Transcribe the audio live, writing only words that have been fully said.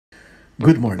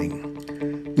Good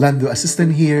morning. Lando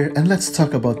Asisten here, and let's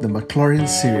talk about the Maclaurin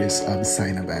series of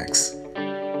sine of x.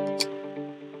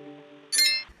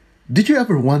 Did you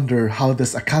ever wonder how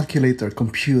does a calculator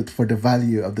compute for the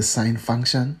value of the sine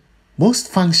function? Most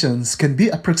functions can be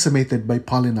approximated by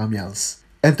polynomials,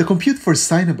 and to compute for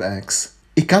sine of x,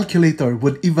 a calculator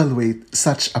would evaluate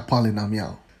such a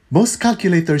polynomial. Most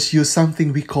calculators use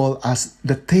something we call as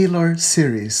the Taylor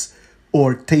series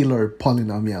or Taylor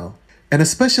polynomial. And a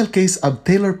special case of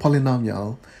Taylor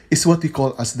polynomial is what we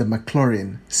call as the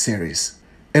Maclaurin series.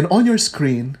 And on your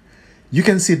screen, you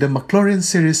can see the Maclaurin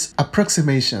series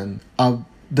approximation of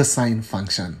the sine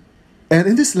function. And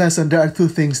in this lesson, there are two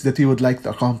things that we would like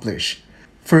to accomplish.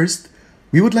 First,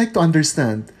 we would like to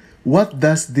understand what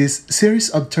does this series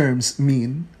of terms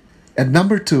mean? And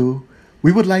number two,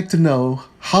 we would like to know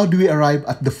how do we arrive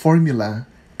at the formula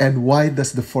and why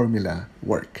does the formula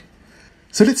work?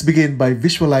 So let's begin by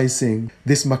visualizing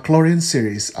this Maclaurin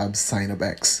series of sine of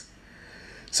x.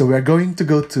 So we are going to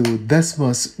go to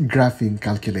Desmos Graphing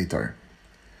Calculator.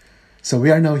 So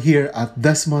we are now here at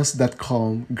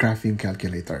desmos.com Graphing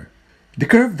Calculator. The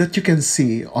curve that you can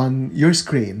see on your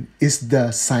screen is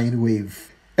the sine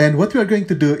wave. And what we are going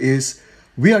to do is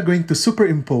we are going to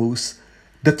superimpose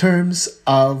the terms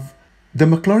of the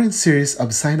Maclaurin series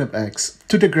of sine of x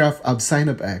to the graph of sine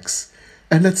of x,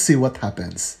 and let's see what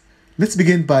happens. Let's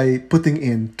begin by putting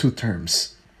in two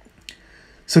terms.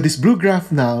 So this blue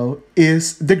graph now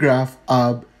is the graph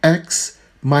of x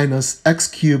minus x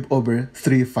cubed over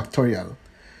 3 factorial,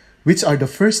 which are the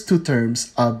first two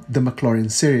terms of the Maclaurin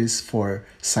series for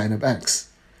sine of x.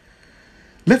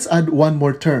 Let's add one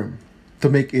more term to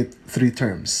make it 3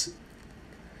 terms.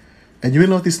 And you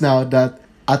will notice now that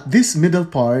at this middle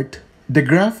part, the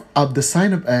graph of the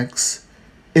sine of x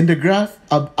and the graph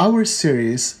of our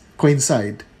series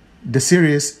coincide. The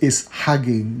series is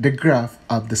hugging the graph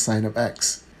of the sine of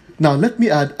x. Now let me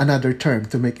add another term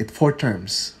to make it 4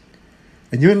 terms.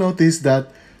 And you will notice that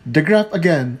the graph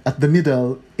again at the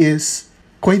middle is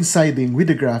coinciding with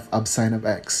the graph of sine of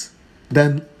x.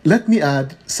 Then let me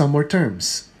add some more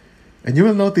terms. And you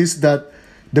will notice that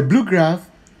the blue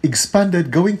graph expanded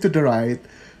going to the right,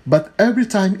 but every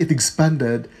time it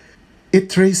expanded, it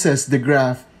traces the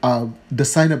graph of the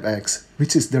sine of x,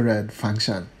 which is the red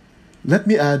function. Let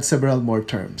me add several more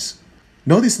terms.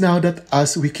 Notice now that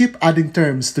as we keep adding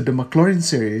terms to the Maclaurin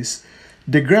series,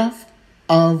 the graph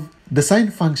of the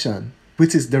sine function,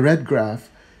 which is the red graph,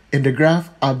 and the graph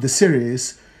of the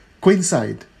series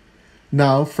coincide.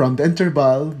 Now from the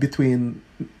interval between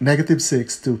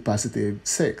 -6 to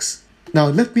 +6. Now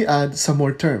let me add some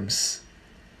more terms.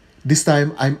 This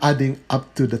time I'm adding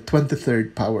up to the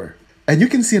 23rd power. And you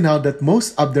can see now that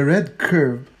most of the red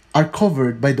curve are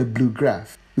covered by the blue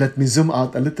graph. Let me zoom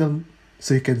out a little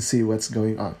so you can see what's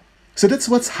going on. So that's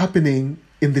what's happening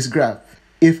in this graph.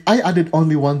 If I added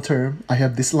only one term, I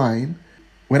have this line.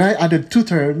 When I added 2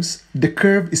 terms, the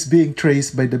curve is being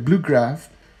traced by the blue graph.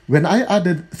 When I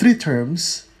added 3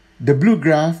 terms, the blue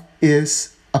graph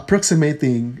is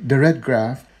approximating the red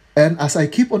graph. And as I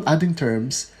keep on adding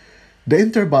terms, the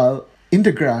interval in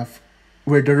the graph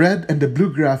where the red and the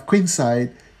blue graph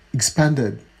coincide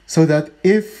expanded. So that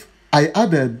if I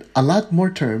added a lot more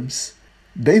terms,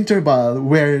 the interval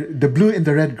where the blue and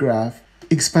the red graph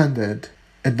expanded,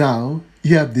 and now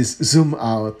you have this zoom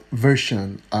out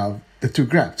version of the two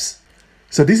graphs.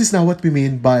 So this is now what we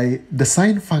mean by the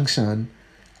sine function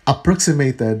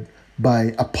approximated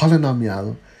by a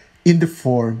polynomial in the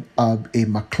form of a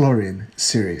Maclaurin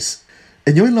series.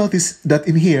 And you will notice that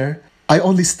in here, I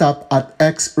only stop at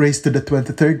x raised to the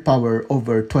 23rd power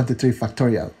over 23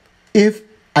 factorial. If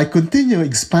I continue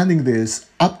expanding this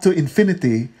up to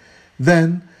infinity,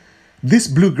 then this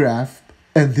blue graph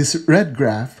and this red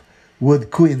graph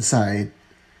would coincide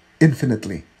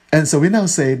infinitely. And so we now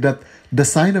say that the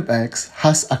sine of x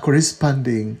has a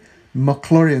corresponding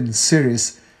Maclaurin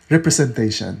series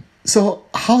representation. So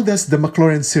how does the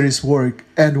Maclaurin series work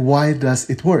and why does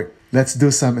it work? Let's do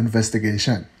some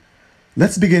investigation.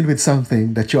 Let's begin with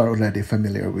something that you are already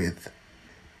familiar with.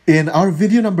 In our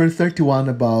video number 31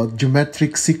 about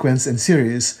geometric sequence and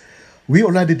series, we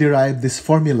already derived this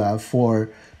formula for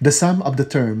the sum of the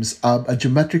terms of a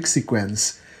geometric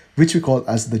sequence, which we call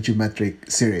as the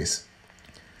geometric series.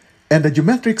 And the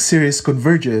geometric series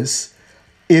converges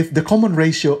if the common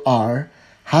ratio r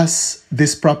has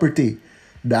this property.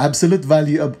 The absolute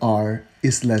value of r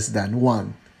is less than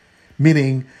 1,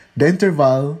 meaning the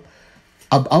interval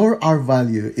of our r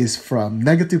value is from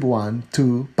 -1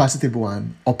 to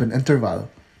 +1 open interval.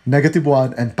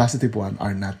 -1 and +1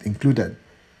 are not included.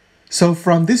 So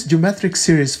from this geometric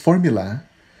series formula,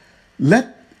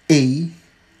 let a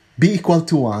be equal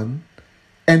to 1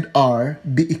 and r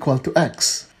be equal to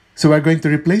x. So we're going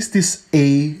to replace this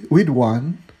a with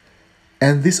 1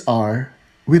 and this r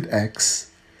with x,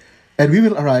 and we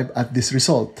will arrive at this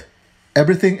result.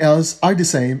 Everything else are the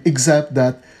same except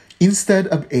that instead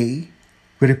of a,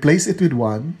 we replace it with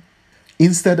 1.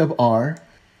 Instead of r,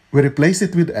 we replace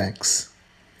it with x.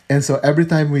 And so every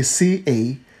time we see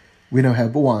a, we now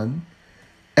have 1.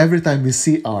 Every time we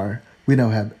see r, we now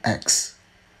have x.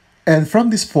 And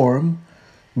from this form,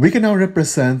 we can now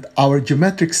represent our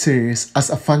geometric series as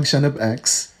a function of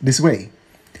x this way.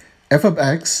 F of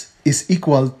x is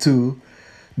equal to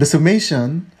the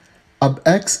summation of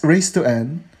x raised to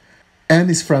n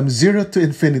is from 0 to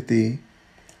infinity,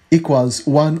 equals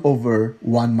 1 over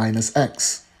 1 minus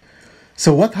x.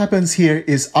 So what happens here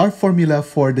is our formula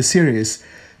for the series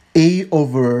a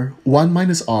over 1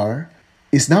 minus r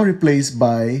is now replaced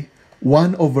by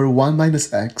 1 over 1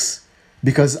 minus x,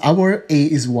 because our a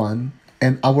is 1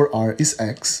 and our r is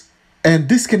x. And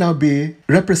this can now be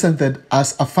represented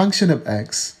as a function of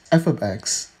x, f of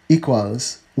x,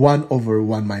 equals 1 over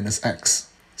 1 minus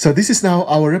x. So this is now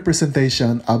our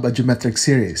representation of a geometric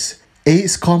series. A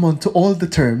is common to all the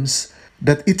terms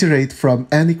that iterate from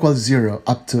n equals 0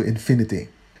 up to infinity.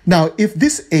 Now, if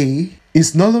this a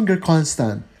is no longer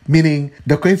constant, meaning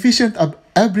the coefficient of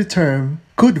every term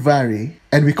could vary,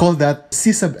 and we call that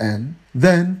c sub n,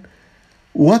 then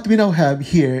what we now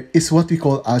have here is what we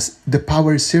call as the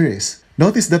power series.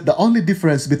 Notice that the only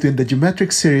difference between the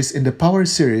geometric series and the power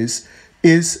series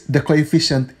is the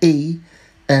coefficient a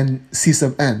and c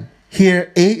sub n.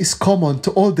 Here, a is common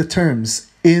to all the terms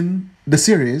in the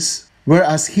series,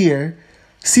 whereas here,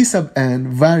 c sub n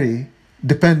vary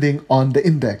depending on the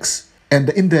index, and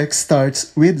the index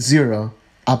starts with 0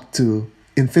 up to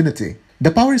infinity.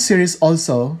 The power series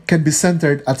also can be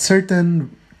centered at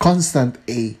certain constant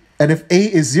a, and if a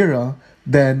is 0,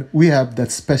 then we have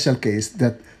that special case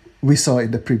that we saw in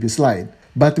the previous slide.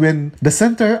 But when the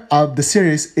center of the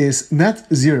series is not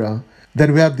 0,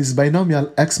 then we have this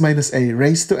binomial x minus a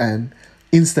raised to n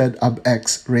instead of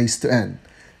x raised to n.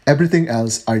 Everything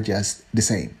else are just the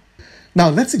same. Now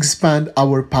let's expand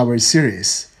our power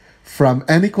series from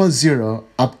n equals 0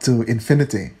 up to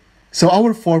infinity. So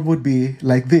our form would be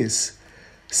like this: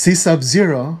 c sub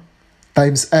 0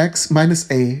 times x minus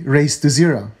a raised to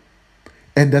 0.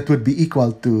 And that would be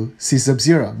equal to c sub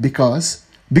 0 because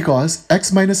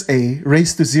x minus a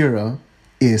raised to 0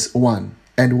 is 1.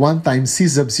 And 1 times c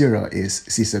sub 0 is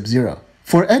c sub 0.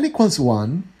 For n equals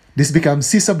 1, this becomes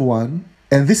c sub 1,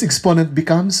 and this exponent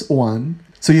becomes 1,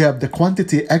 so you have the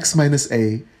quantity x minus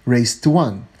a raised to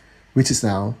 1, which is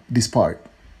now this part.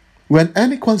 When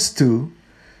n equals 2,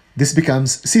 this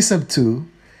becomes c sub 2,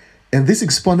 and this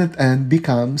exponent n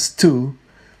becomes 2,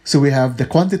 so we have the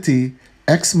quantity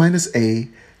x minus a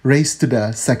raised to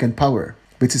the second power,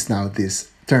 which is now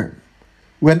this term.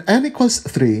 When n equals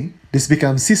 3, this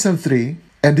becomes c sub 3,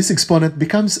 and this exponent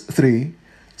becomes 3,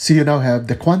 so you now have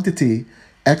the quantity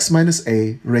x minus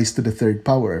a raised to the third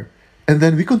power. And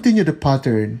then we continue the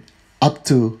pattern up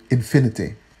to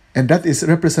infinity, and that is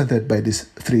represented by these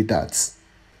 3 dots.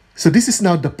 So this is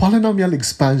now the polynomial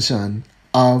expansion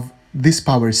of this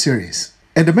power series.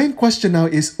 And the main question now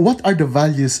is, what are the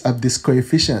values of these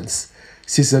coefficients?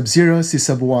 C sub 0, C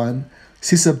sub 1,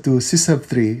 C sub 2, C sub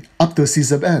 3, up to C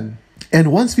sub n.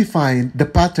 And once we find the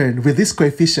pattern with these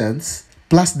coefficients,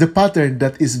 plus the pattern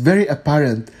that is very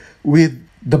apparent with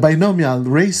the binomial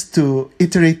raised to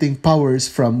iterating powers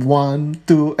from 1,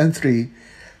 2, and 3,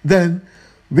 then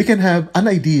we can have an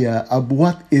idea of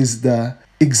what is the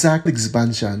exact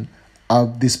expansion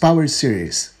of this power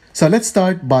series. So let's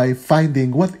start by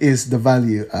finding what is the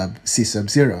value of c sub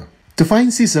 0. To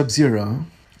find c sub 0,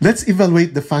 let's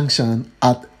evaluate the function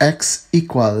at x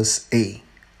equals a.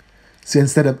 So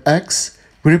instead of x,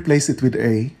 we replace it with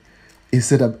a.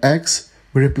 Instead of x,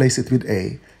 we replace it with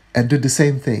a, and do the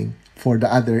same thing for the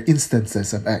other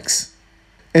instances of x.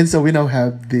 And so we now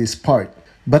have this part.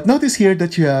 But notice here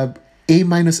that you have a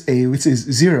minus a, which is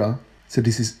 0. So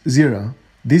this is 0.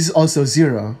 This is also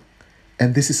 0.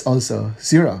 And this is also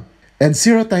 0. And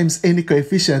 0 times any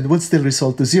coefficient would still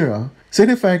result to 0. So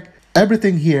in effect,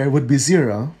 everything here would be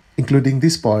 0, including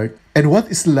this part. And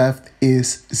what is left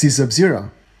is z sub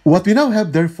 0. What we now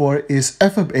have, therefore, is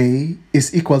f of a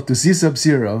is equal to z sub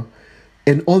 0,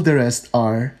 and all the rest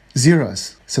are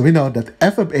zeros. So we know that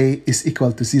f of a is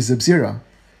equal to c sub 0,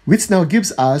 which now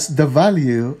gives us the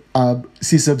value of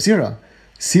c sub 0.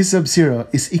 C sub 0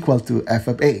 is equal to f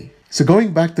of a. So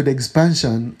going back to the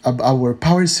expansion of our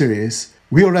power series,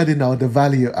 we already know the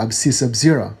value of c sub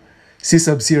 0. C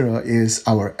sub 0 is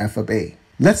our f of a.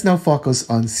 Let's now focus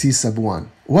on c sub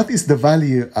 1. What is the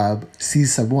value of c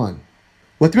sub 1?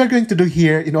 What we are going to do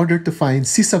here in order to find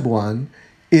c sub 1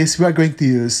 is we are going to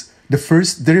use the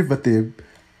first derivative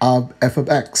of f of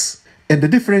x. And the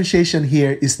differentiation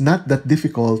here is not that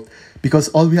difficult because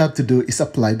all we have to do is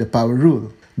apply the power rule.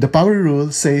 The power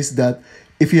rule says that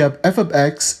if you have f of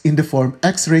x in the form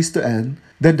x raised to n,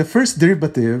 then the first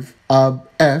derivative of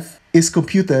f is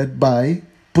computed by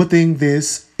putting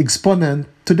this exponent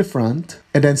to the front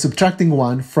and then subtracting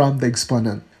 1 from the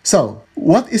exponent. So,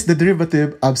 what is the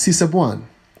derivative of c sub 1?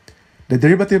 The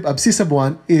derivative of c sub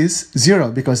 1 is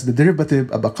 0 because the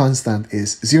derivative of a constant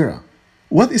is 0.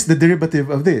 What is the derivative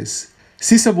of this?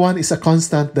 C sub 1 is a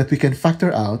constant that we can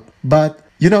factor out, but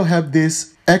you now have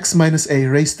this x minus a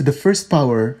raised to the first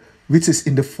power, which is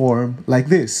in the form like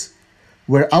this,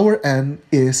 where our n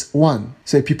is 1.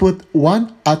 So if you put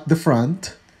 1 at the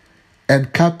front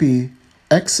and copy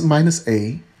x minus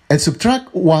a and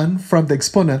subtract 1 from the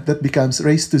exponent, that becomes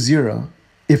raised to 0.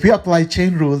 If we apply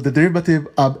chain rule, the derivative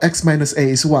of x minus a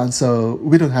is 1, so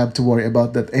we don't have to worry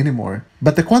about that anymore.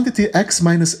 But the quantity x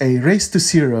minus a raised to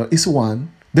 0 is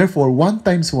 1. Therefore, 1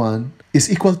 times 1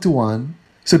 is equal to 1.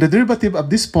 So the derivative of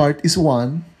this part is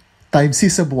 1 times c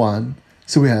sub 1.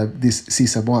 So we have this c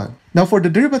sub 1. Now for the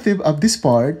derivative of this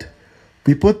part,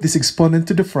 we put this exponent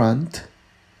to the front.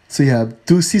 So you have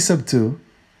 2c sub 2.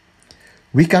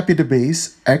 We copy the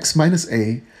base, x minus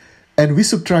a, and we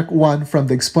subtract 1 from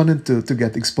the exponent 2 to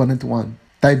get exponent 1,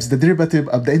 times the derivative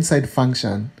of the inside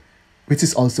function, which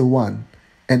is also 1,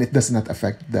 and it does not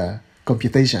affect the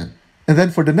computation. And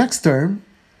then for the next term,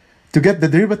 to get the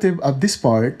derivative of this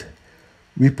part,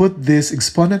 we put this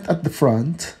exponent at the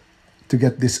front to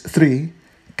get this 3,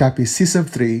 copy c sub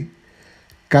 3,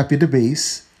 copy the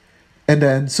base, and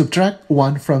then subtract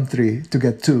 1 from 3 to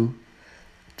get 2,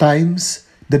 times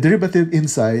the derivative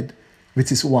inside, which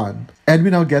is 1. And we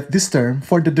now get this term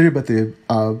for the derivative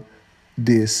of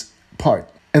this part.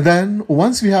 And then,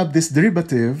 once we have this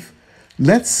derivative,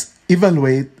 let's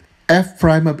evaluate f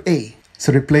prime of a.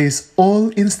 So replace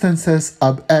all instances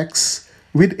of x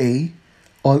with a,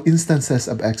 all instances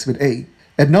of x with a.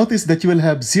 And notice that you will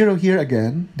have 0 here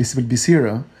again. This will be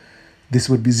 0. This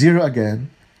would be 0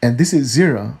 again. And this is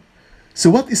 0. So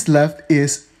what is left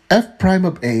is f prime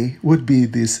of a would be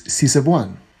this c sub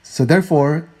 1. So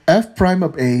therefore, f prime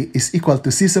of a is equal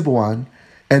to c sub 1,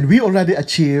 and we already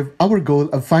achieved our goal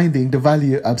of finding the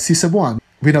value of c sub 1.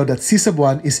 We know that c sub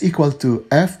 1 is equal to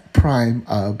f prime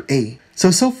of a.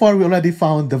 So far we already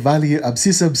found the value of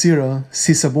c sub 0,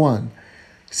 c sub 1.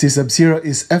 C sub 0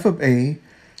 is f of a,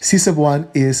 c sub 1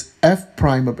 is f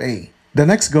prime of a. The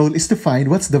next goal is to find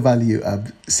what's the value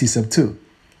of c sub 2.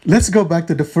 Let's go back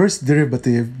to the first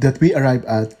derivative that we arrived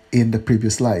at in the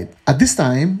previous slide. At this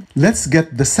time, let's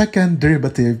get the second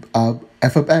derivative of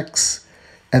f of x,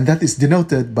 and that is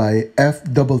denoted by f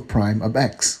double prime of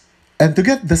x. And to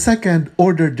get the second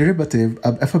order derivative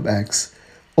of f of x,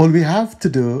 all we have to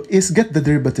do is get the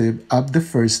derivative of the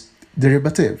first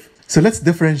derivative. So let's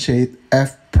differentiate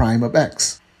f prime of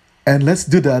x. And let's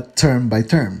do that term by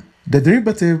term. The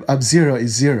derivative of 0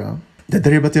 is 0. The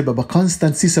derivative of a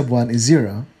constant c sub 1 is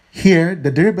 0. Here,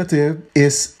 the derivative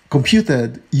is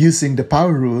computed using the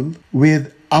power rule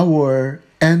with our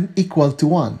n equal to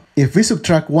 1. If we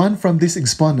subtract 1 from this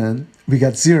exponent, we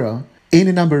got 0.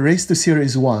 Any number raised to 0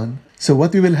 is 1. So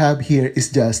what we will have here is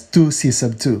just 2c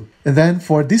sub 2. And then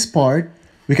for this part,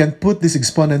 we can put this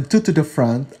exponent 2 to the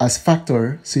front as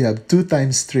factor. So you have 2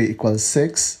 times 3 equals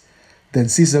 6. Then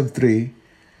c sub 3.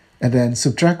 And then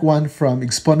subtract 1 from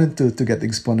exponent 2 to get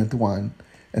exponent 1.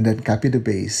 And then copy the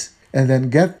base. And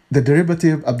then get the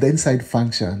derivative of the inside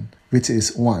function, which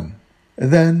is 1.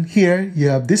 And then here, you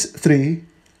have this 3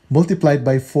 multiplied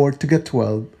by 4 to get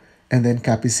 12. And then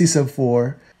copy c sub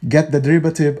 4. Get the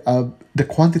derivative of the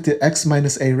quantity x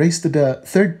minus a raised to the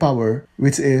third power,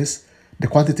 which is the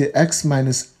quantity x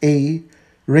minus a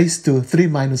raised to 3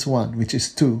 minus 1, which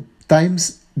is 2,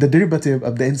 times the derivative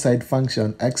of the inside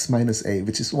function x minus a,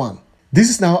 which is 1. This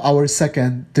is now our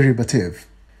second derivative.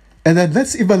 And then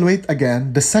let's evaluate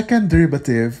again the second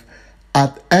derivative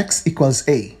at x equals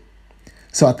a.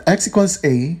 So at x equals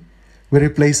a, we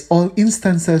replace all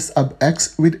instances of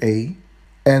x with a,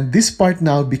 and this part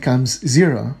now becomes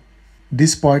 0.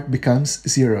 This part becomes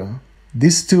 0.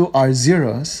 These two are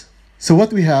zeros. So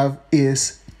what we have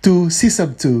is 2c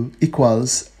sub 2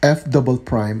 equals f double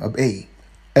prime of a.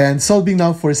 And solving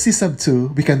now for c sub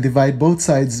 2, we can divide both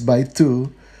sides by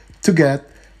 2 to get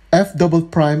f double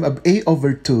prime of a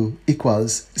over 2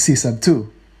 equals c sub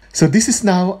 2. So this is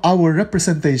now our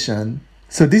representation.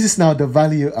 So this is now the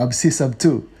value of c sub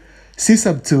 2. C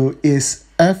sub 2 is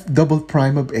f double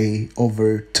prime of a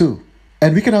over 2.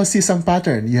 And we can now see some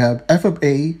pattern. You have f of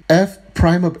a, f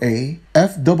prime of a,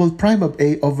 f double prime of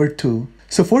a over 2.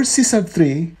 So for c sub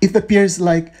 3, it appears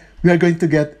like we are going to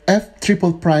get f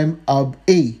triple prime of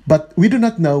a, but we do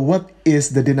not know what is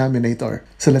the denominator.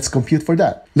 So let's compute for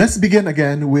that. Let's begin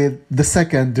again with the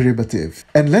second derivative,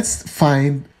 and let's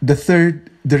find the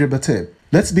third derivative.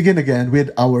 Let's begin again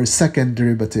with our second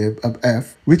derivative of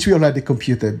f, which we already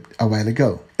computed a while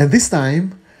ago. And this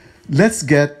time, let's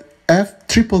get f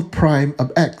triple prime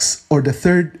of x, or the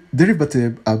third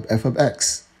derivative of f of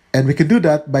x. And we can do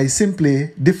that by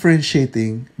simply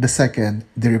differentiating the second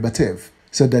derivative.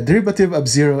 So the derivative of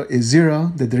 0 is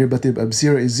 0, the derivative of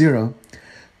 0 is 0.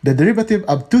 The derivative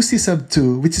of 2c sub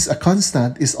 2, which is a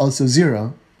constant, is also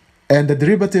 0. And the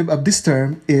derivative of this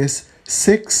term is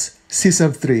 6c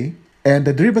sub 3. And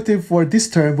the derivative for this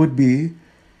term would be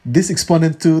this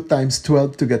exponent 2 times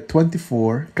 12 to get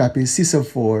 24, copy c sub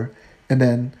 4, and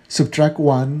then subtract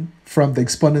 1 from the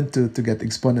exponent 2 to get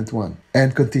exponent 1,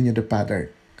 and continue the pattern.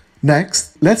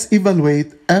 Next, let's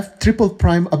evaluate f triple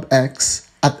prime of x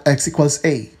at x equals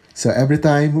a. So every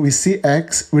time we see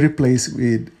x, we replace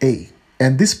with a.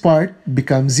 And this part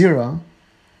becomes 0.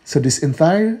 So this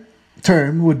entire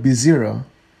term would be 0.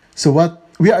 So what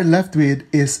we are left with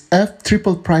is f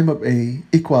triple prime of a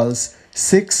equals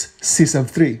 6c sub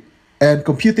 3. And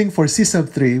computing for c sub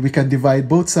 3, we can divide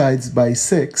both sides by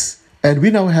 6. And we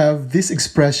now have this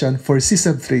expression for c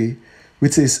sub 3,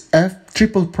 which is f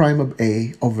triple prime of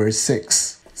a over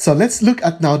 6. So let's look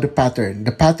at now the pattern.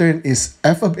 The pattern is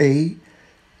f of a,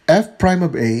 f prime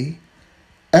of a,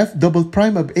 f double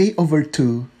prime of a over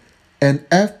 2, and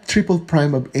f triple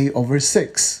prime of a over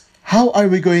 6. How are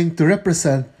we going to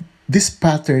represent this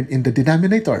pattern in the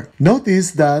denominator?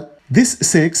 Notice that this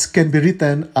 6 can be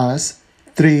written as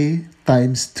 3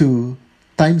 times 2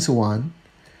 times 1,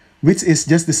 which is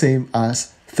just the same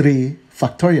as 3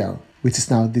 factorial, which is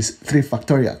now this 3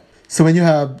 factorial. So when you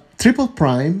have triple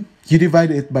prime, you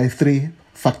divide it by 3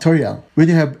 factorial. When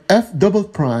you have f double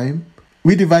prime,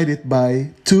 we divide it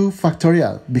by 2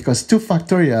 factorial, because 2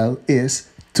 factorial is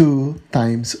 2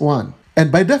 times 1.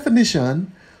 And by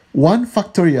definition, 1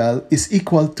 factorial is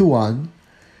equal to 1,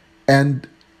 and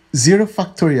 0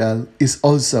 factorial is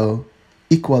also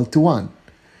equal to 1.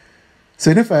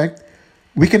 So in effect,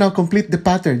 we can now complete the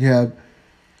pattern. You have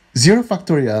 0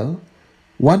 factorial,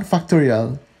 1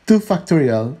 factorial, 2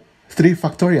 factorial, 3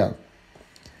 factorial.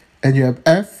 And you have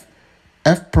f,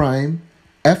 f prime,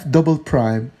 f double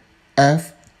prime,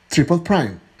 f triple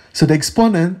prime. So the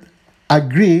exponent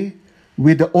agree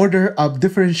with the order of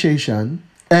differentiation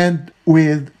and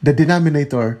with the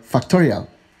denominator factorial.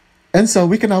 And so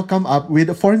we can now come up with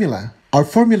a formula. Our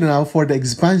formula now for the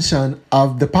expansion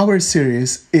of the power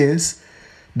series is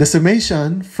the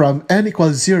summation from n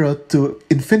equals 0 to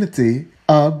infinity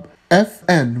of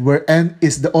fn, where n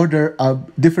is the order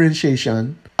of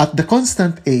differentiation, at the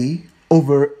constant a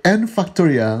over n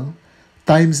factorial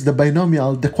times the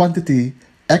binomial, the quantity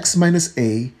x minus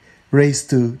a raised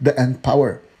to the n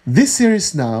power. This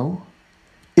series now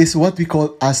is what we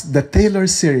call as the Taylor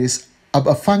series of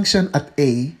a function at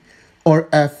a, or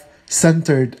f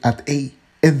centered at a.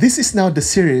 And this is now the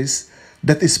series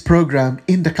that is programmed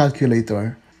in the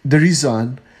calculator, the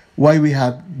reason why we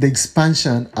have the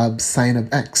expansion of sine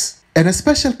of x. And a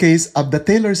special case of the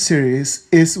Taylor series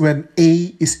is when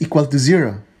a is equal to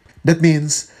 0. That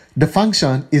means the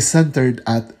function is centered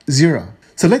at 0.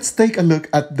 So let's take a look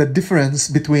at the difference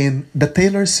between the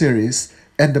Taylor series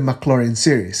and the Maclaurin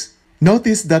series.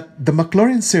 Notice that the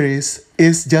Maclaurin series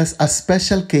is just a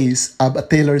special case of a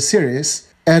Taylor series,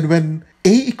 and when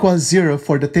a equals 0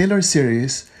 for the Taylor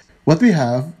series, what we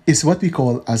have is what we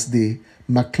call as the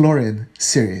Maclaurin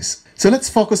series. So let's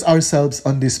focus ourselves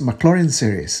on this Maclaurin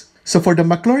series. So for the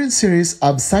Maclaurin series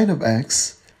of sine of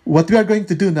x, what we are going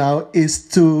to do now is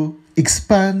to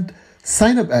expand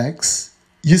sine of x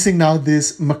using now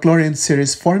this Maclaurin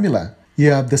series formula.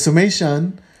 You have the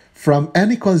summation from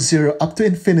n equals 0 up to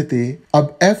infinity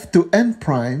of f to n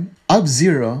prime of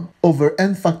 0 over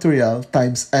n factorial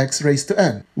times x raised to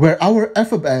n, where our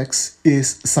f of x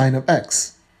is sine of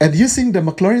x. And using the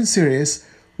Maclaurin series,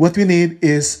 what we need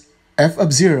is f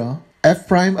of 0, f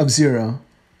prime of 0,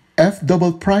 f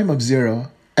double prime of 0,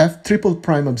 f triple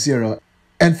prime of 0.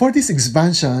 And for this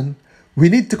expansion, we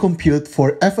need to compute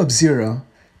for f of 0,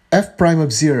 f prime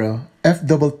of 0, f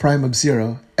double prime of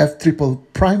 0, f triple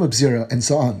prime of 0, and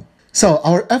so on. So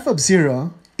our f of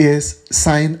 0 is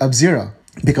sine of 0,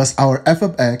 because our f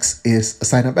of x is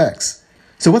sine of x.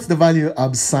 So what's the value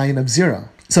of sine of 0?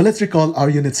 So let's recall our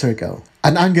unit circle.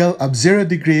 An angle of 0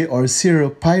 degree or 0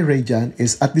 pi radian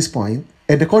is at this point,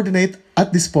 and the coordinate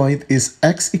at this point is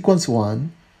x equals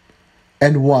 1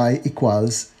 and y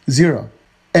equals 0.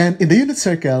 And in the unit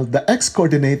circle, the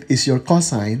x-coordinate is your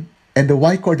cosine, and the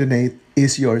y-coordinate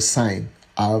is your sine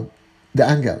of the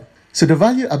angle. So the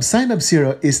value of sine of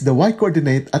 0 is the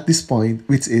y-coordinate at this point,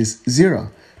 which is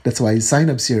 0. That's why sine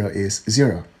of 0 is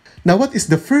 0. Now, what is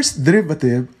the first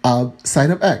derivative of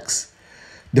sine of x?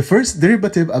 The first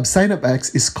derivative of sine of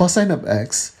x is cosine of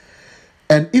x.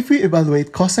 And if we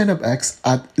evaluate cosine of x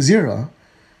at 0,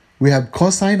 we have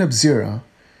cosine of 0,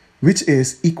 which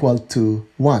is equal to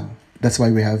 1. That's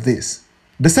why we have this.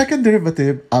 The second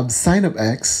derivative of sine of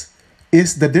x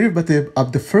is the derivative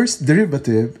of the first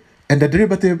derivative, and the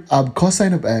derivative of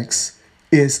cosine of x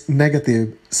is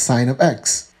negative sine of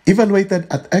x. Evaluated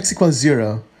at x equals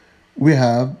 0, we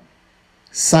have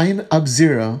sine of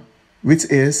 0, which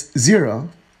is 0.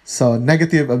 So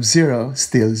negative of 0,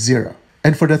 still 0.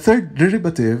 And for the third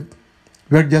derivative,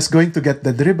 we're just going to get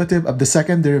the derivative of the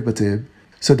second derivative.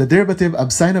 So the derivative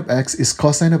of sine of x is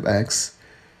cosine of x.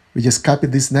 We just copy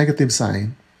this negative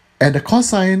sign. And the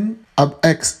cosine of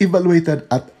x evaluated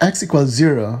at x equals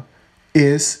 0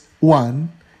 is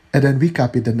 1. And then we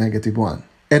copy the negative 1.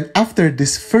 And after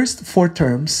these first 4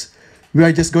 terms, we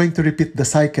are just going to repeat the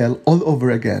cycle all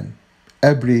over again,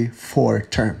 every 4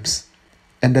 terms.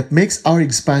 And that makes our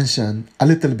expansion a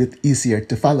little bit easier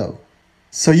to follow.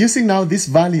 So using now these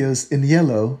values in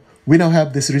yellow, we now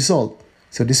have this result.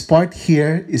 So this part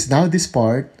here is now this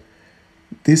part.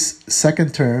 This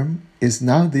second term is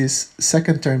now this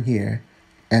second term here,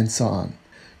 and so on.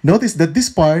 Notice that this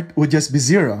part would just be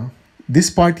 0. This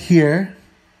part here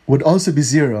would also be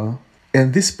 0,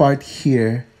 and this part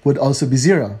here would also be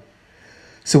 0.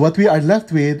 So what we are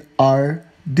left with are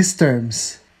these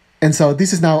terms. And so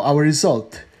this is now our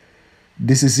result.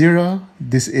 This is 0,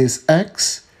 this is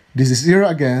x, this is 0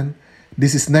 again,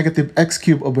 this is negative x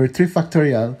cubed over 3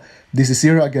 factorial, this is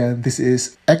 0 again, this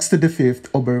is x to the 5th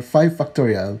over 5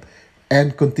 factorial,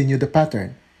 and continue the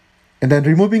pattern. And then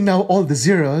removing now all the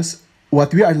zeros,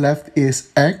 what we are left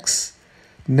is x,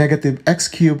 negative x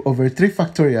cubed over 3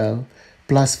 factorial,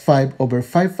 plus 5 over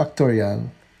 5 factorial,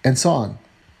 and so on.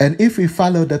 And if we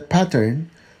follow that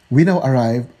pattern, we now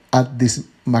arrive at this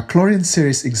Maclaurin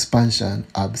series expansion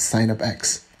of sine of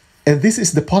x. And this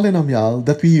is the polynomial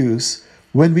that we use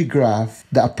when we graph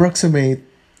the approximate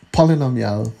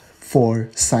polynomial for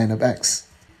sine of x.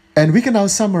 And we can now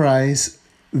summarize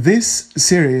this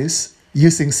series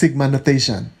using sigma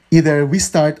notation. Either we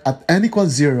start at n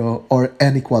equals 0 or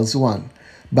n equals 1.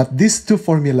 But these two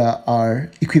formula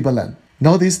are equivalent.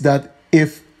 Notice that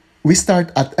if we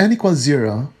start at n equals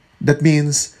 0, that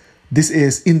means this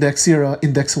is index 0,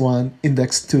 index 1,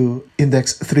 index 2,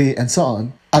 index 3, and so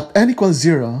on. At n equals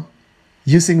 0,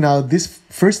 using now this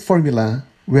first formula,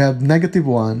 we have negative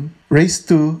 1 raised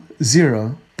to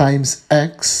 0 times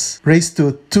x raised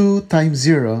to 2 times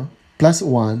 0 plus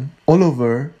 1 all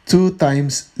over 2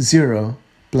 times 0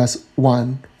 plus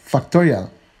 1 factorial.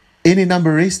 Any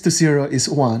number raised to 0 is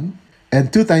 1,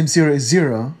 and 2 times 0 is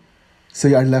 0, so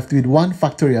you are left with 1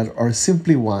 factorial, or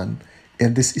simply 1,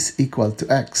 and this is equal to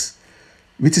x,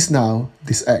 which is now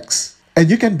this x.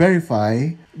 And you can verify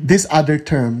these other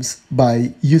terms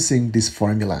by using this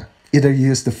formula. Either you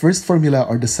use the first formula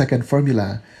or the second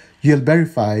formula, you'll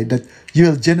verify that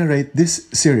you'll generate this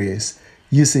series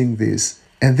using this.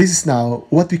 And this is now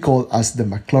what we call as the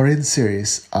Maclaurin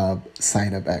series of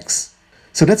sine of x.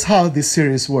 So that's how this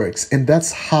series works, and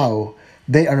that's how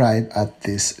they arrive at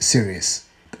this series.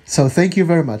 So thank you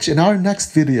very much. In our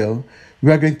next video,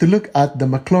 we are going to look at the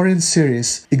Maclaurin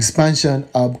series expansion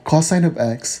of cosine of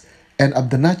x and of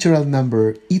the natural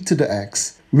number e to the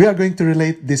x. We are going to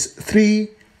relate these 3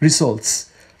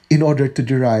 results in order to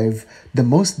derive the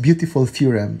most beautiful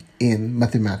theorem in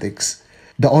mathematics,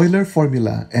 the Euler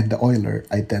formula and the Euler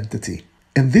identity.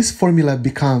 And this formula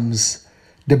becomes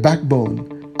the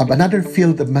backbone of another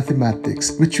field of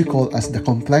mathematics which we call as the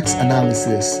complex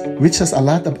analysis, which has a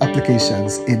lot of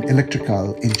applications in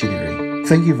electrical engineering.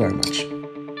 Thank you very much.